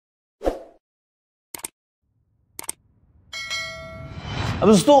अब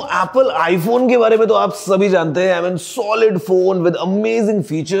दोस्तों Apple iPhone के बारे में तो आप सभी जानते हैं, I mean solid phone with amazing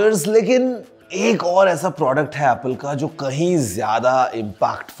features, लेकिन एक और ऐसा प्रोडक्ट है एप्पल का जो कहीं ज्यादा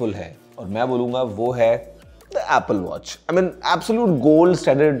इंपैक्टफुल है और मैं बोलूंगा वो है the Apple watch. I mean absolute gold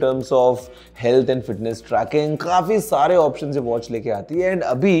standard in terms of health and fitness tracking. काफी सारे ऑप्शन ये वॉच लेके आती है एंड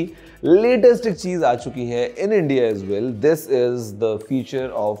अभी लेटेस्ट एक चीज आ चुकी है in India as well. This is the feature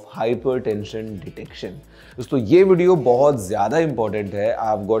of hypertension detection. दोस्तों ये वीडियो बहुत ज़्यादा इंपॉर्टेंट है। I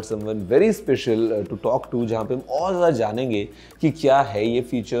have got someone very special to talk to, जहाँ पे हम और ज़्यादा जानेंगे कि क्या है ये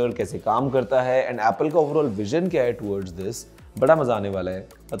फीचर, कैसे काम करता है एंड एप्पल का ओवरऑल विजन क्या है टुवर्ड्स दिस। बड़ा मज़ा आने वाला है।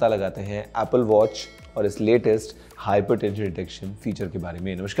 पता लगाते हैं एप्पल वॉच और इस लेटेस्ट हाइपरटेंशन डिटेक्शन फीचर के बारे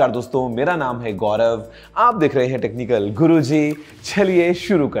में। नमस्कार दोस्तों, मेरा नाम है गौरव, आप देख रहे हैं टेक्निकल गुरुजी। चलिए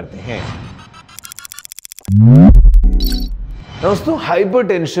शुरू करते हैं। दोस्तों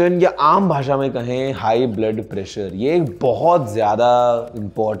हाइपरटेंशन या आम भाषा में कहें हाई ब्लड प्रेशर, ये एक बहुत ज़्यादा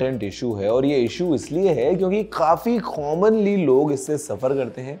इम्पॉर्टेंट इशू है और ये इशू इसलिए है क्योंकि काफ़ी कॉमनली लोग इससे सफ़र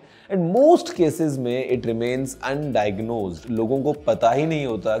करते हैं एंड मोस्ट केसेस में इट रिमेन्स अनडायग्नोज्ड। लोगों को पता ही नहीं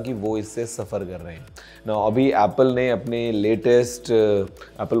होता कि वो इससे सफ़र कर रहे हैं ना। अभी एप्पल ने अपने लेटेस्ट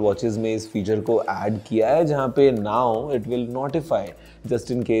एप्पल वॉचेस में इस फीचर को ऐड किया है जहाँ पे now it will notify just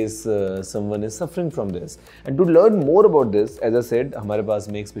in case someone is suffering from this. And to learn more about this, as I said, हमारे पास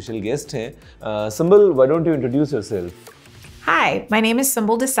में एक स्पेशल गेस्ट हैं। Sumbul, why don't you introduce yourself? Hi, my name is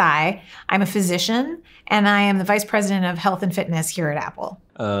Sumbul Desai. I'm a physician and I am the Vice President of Health and Fitness here at Apple.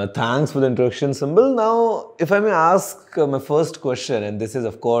 Thanks for the introduction, Sumbul. Now, if I may ask my first question, and this is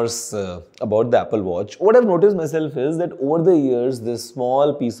of course about the Apple Watch, what I've noticed myself is that over the years, this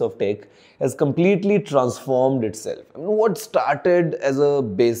small piece of tech has completely transformed itself. I mean, what started as a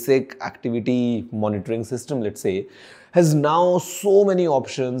basic activity monitoring system, let's say, has now so many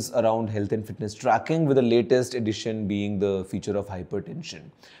options around health and fitness tracking, with the latest addition being the feature of hypertension.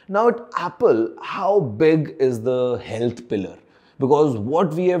 Now at Apple, how big is the health pillar? Because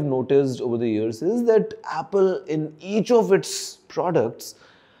what we have noticed over the years is that Apple in each of its products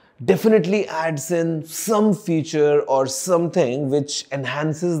definitely adds in some feature or something which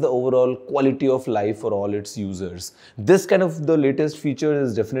enhances the overall quality of life for all its users. This kind of the latest feature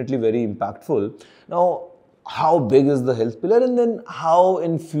is definitely very impactful. Now, how big is the health pillar, and then how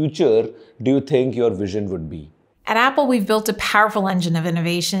in future do you think your vision would be? At Apple, we've built a powerful engine of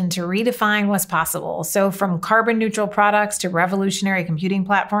innovation to redefine what's possible. So from carbon neutral products to revolutionary computing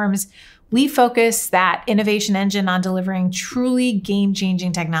platforms, we focus that innovation engine on delivering truly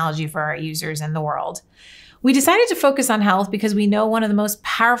game-changing technology for our users in the world. We decided to focus on health because we know one of the most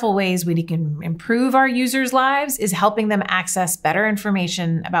powerful ways we can improve our users' lives is helping them access better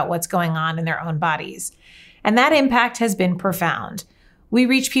information about what's going on in their own bodies. And that impact has been profound. We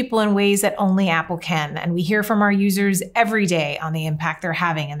reach people in ways that only Apple can, and we hear from our users every day on the impact they're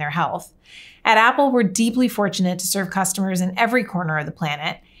having in their health. At Apple, we're deeply fortunate to serve customers in every corner of the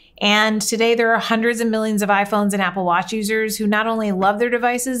planet. And today there are hundreds of millions of iPhones and Apple Watch users who not only love their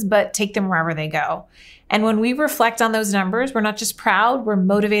devices, but take them wherever they go. And when we reflect on those numbers, we're not just proud, we're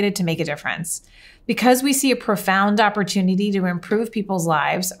motivated to make a difference. Because we see a profound opportunity to improve people's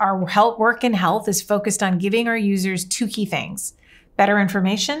lives, our work in health is focused on giving our users two key things: better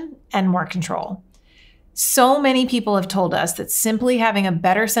information and more control. So many people have told us that simply having a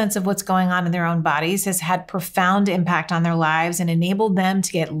better sense of what's going on in their own bodies has had profound impact on their lives and enabled them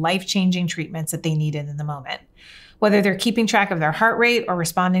to get life-changing treatments that they needed in the moment. Whether they're keeping track of their heart rate or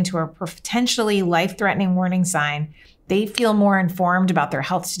responding to a potentially life-threatening warning sign, they feel more informed about their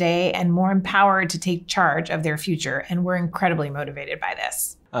health today and more empowered to take charge of their future, and we're incredibly motivated by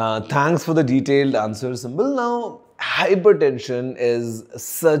this. Thanks for the detailed answer, Sumbul. Now, hypertension is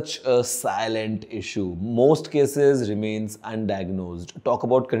such a silent issue. Most cases remains undiagnosed. Talk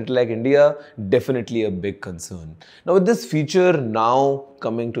about country like India, definitely a big concern. Now with this feature now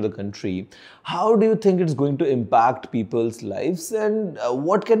coming to the country, how do you think it's going to impact people's lives, and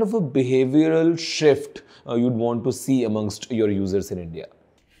what kind of a behavioral shift you'd want to see amongst your users in India?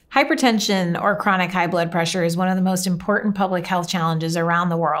 Hypertension, or chronic high blood pressure, is one of the most important public health challenges around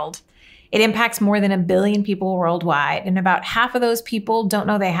the world. It impacts more than 1 billion people worldwide, and about half of those people don't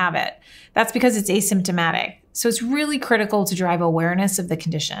know they have it. That's because it's asymptomatic. So it's really critical to drive awareness of the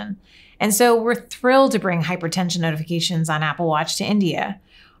condition. And so we're thrilled to bring hypertension notifications on Apple Watch to India.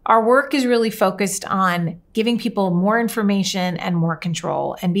 Our work is really focused on giving people more information and more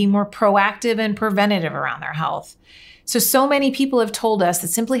control and being more proactive and preventative around their health. So many people have told us that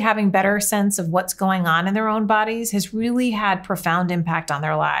simply having better sense of what's going on in their own bodies has really had profound impact on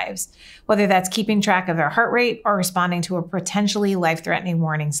their lives, whether that's keeping track of their heart rate or responding to a potentially life-threatening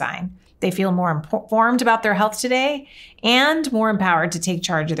warning sign. They feel more informed about their health today and more empowered to take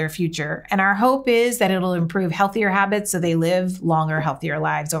charge of their future. And our hope is that it'll improve healthier habits so they live longer, healthier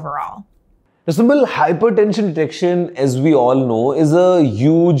lives overall. Sumbul, hypertension detection, as we all know, is a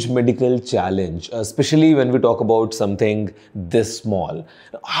huge medical challenge, especially when we talk about something this small.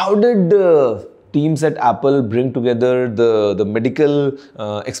 How did teams at Apple bring together the medical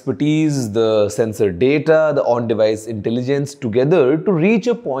expertise, the sensor data, the on-device intelligence together to reach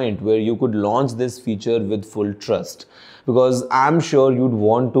a point where you could launch this feature with full trust? Because I'm sure you'd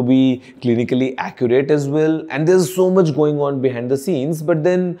want to be clinically accurate as well, and there's so much going on behind the scenes, but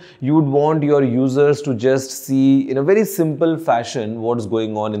then you'd want your users to just see in a very simple fashion what's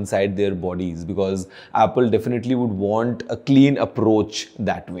going on inside their bodies, because Apple definitely would want a clean approach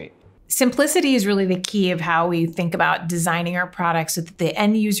that way. Simplicity is really the key of how we think about designing our products so that the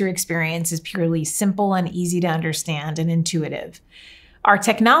end user experience is purely simple and easy to understand and intuitive. Our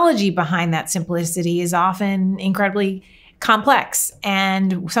technology behind that simplicity is often incredibly complex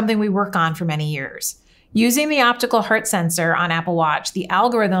and something we work on for many years. Using the optical heart sensor on Apple Watch, the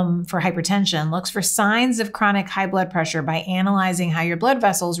algorithm for hypertension looks for signs of chronic high blood pressure by analyzing how your blood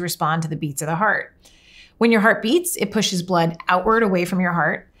vessels respond to the beats of the heart. When your heart beats, it pushes blood outward away from your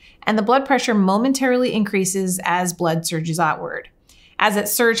heart, and the blood pressure momentarily increases as blood surges outward. As that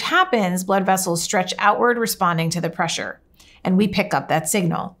surge happens, blood vessels stretch outward, responding to the pressure, and we pick up that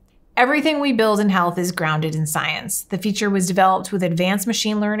signal. Everything we build in health is grounded in science. The feature was developed with advanced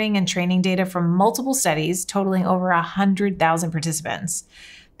machine learning and training data from multiple studies totaling over 100,000 participants.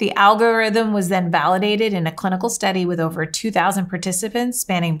 The algorithm was then validated in a clinical study with over 2,000 participants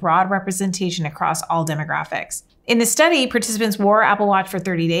spanning broad representation across all demographics. In the study, participants wore Apple Watch for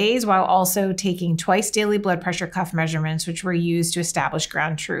 30 days while also taking twice daily blood pressure cuff measurements, which were used to establish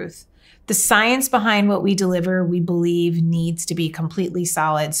ground truth. The science behind what we deliver, we believe, needs to be completely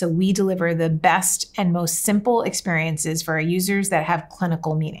solid, so we deliver the best and most simple experiences for our users that have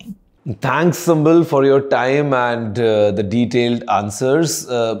clinical meaning. Thanks, Sumbul, for your time and the detailed answers.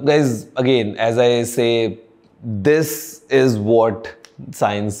 Guys, again, as I say, this is what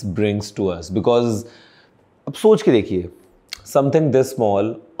science brings to us. Because, अब सोच के देखिए, something this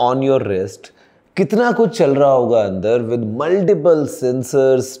small on your wrist, कितना कुछ चल रहा होगा अंदर with multiple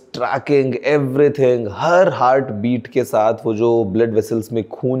sensors tracking everything, her heart beat के साथ वो जो blood vessels में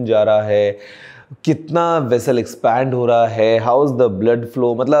खून जा रहा है, कितना vessel expand हो रहा है, how is the blood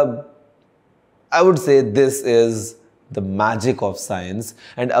flow, मतलब I would say this is the magic of science.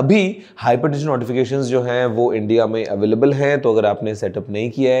 And अभी hypertension notifications जो हैं वो इंडिया में available हैं, तो अगर आपने सेटअप नहीं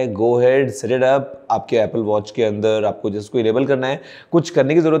किया है, go ahead, set it up. आपके Apple Watch के अंदर आपको जिसको enable करना है, कुछ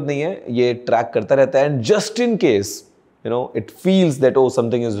करने की ज़रूरत नहीं है, ये ट्रैक करता रहता है. And just in case, you know, it feels that oh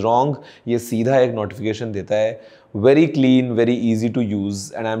something is wrong, ये सीधा एक notification देता है. Very clean, very easy to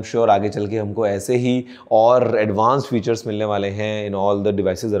use, and I'm sure आगे चल के हमको ऐसे ही और advanced features मिलने वाले हैं in all the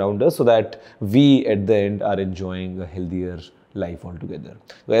devices around us, so that we at the end are enjoying a healthier life altogether.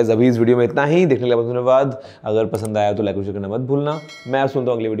 तो guys, अभी इस वीडियो में इतना ही. देखने के लिए बहुत धन्यवाद. अगर पसंद आया तो लाइक और शेयर करना मत भूलना. मैं आप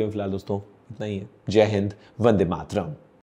सुनता हूँ अगली वीडियो में. फिलहाल दोस्तों इतना ही है. जय हिंद, वंदे मातरम.